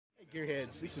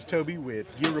Gearheads, this is Toby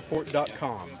with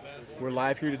Gear-Report.com. We're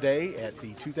live here today at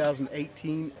the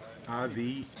 2018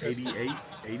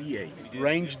 IV8888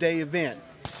 Range Day event.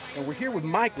 And we're here with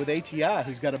Mike with ATI,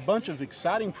 who's got a bunch of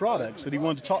exciting products that he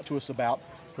wanted to talk to us about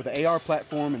for the AR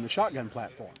platform and the shotgun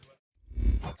platform.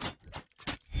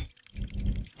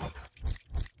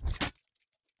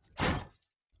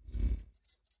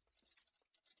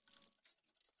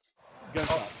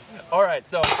 All right,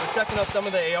 so we're checking out some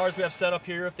of the ARs we have set up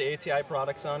here with the ATI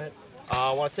products on it.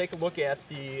 I want to take a look at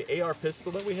the AR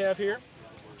pistol that we have here.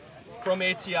 From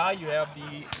ATI, you have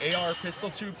the AR pistol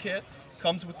tube kit.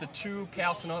 Comes with the tube,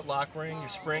 callus nut, lock ring, your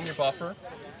spring, your buffer.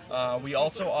 We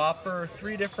also offer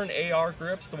 3 different AR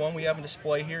grips. The one we have on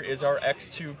display here is our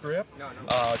X2 grip.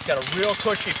 It's got a real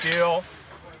cushy feel,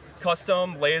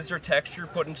 custom laser texture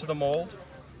put into the mold.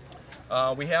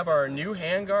 We have our new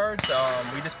handguards.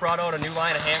 We just brought out a new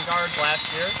line of handguards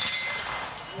last year.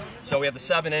 So we have the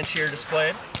 7-inch here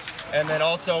displayed. And then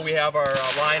also we have our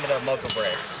line of the muzzle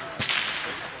brakes.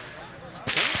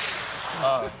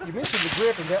 You mentioned the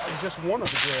grip, and that was just one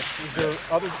of the grips. Is there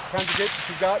other kinds of grips that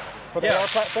you've got for the AR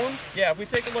platform? Yeah, if we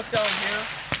take a look down here.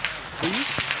 These?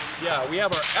 Yeah, we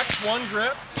have our X1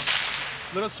 grip.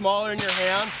 A little smaller in your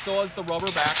hand, still has the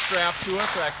rubber back strap to it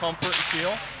for that comfort and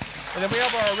feel. And then we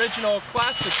have our original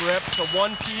classic grip, the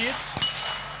one piece,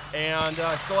 and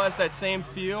it still has that same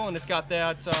feel, and it's got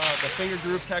that the finger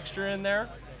groove texture in there.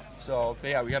 So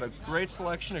yeah, we got a great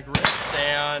selection of grips,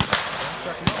 and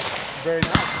check them out. Very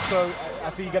nice. So I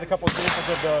see you got a couple of examples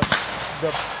of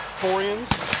the 4-ins.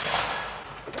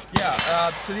 Yeah,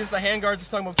 so these are the handguards I was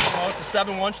talking about, the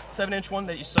 7-inch one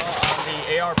that you saw on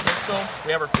the AR pistol.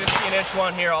 We have our 15-inch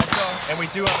one here also, and we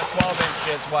do have a 12-inch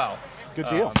as well. Good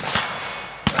deal.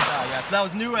 Yeah, so that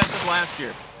was new as of last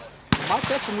year. Mike,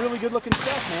 that's some really good looking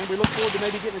stuff, man. We look forward to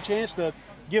maybe getting a chance to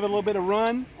give it a little bit of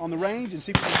run on the range and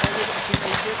see if we can play with it and see how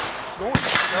we get going.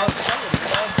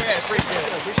 Sounds great. I appreciate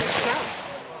it. Appreciate your time.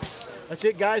 That's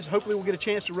it, guys. Hopefully we'll get a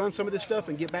chance to run some of this stuff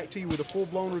and get back to you with a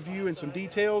full-blown review and some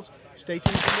details. Stay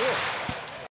tuned for more.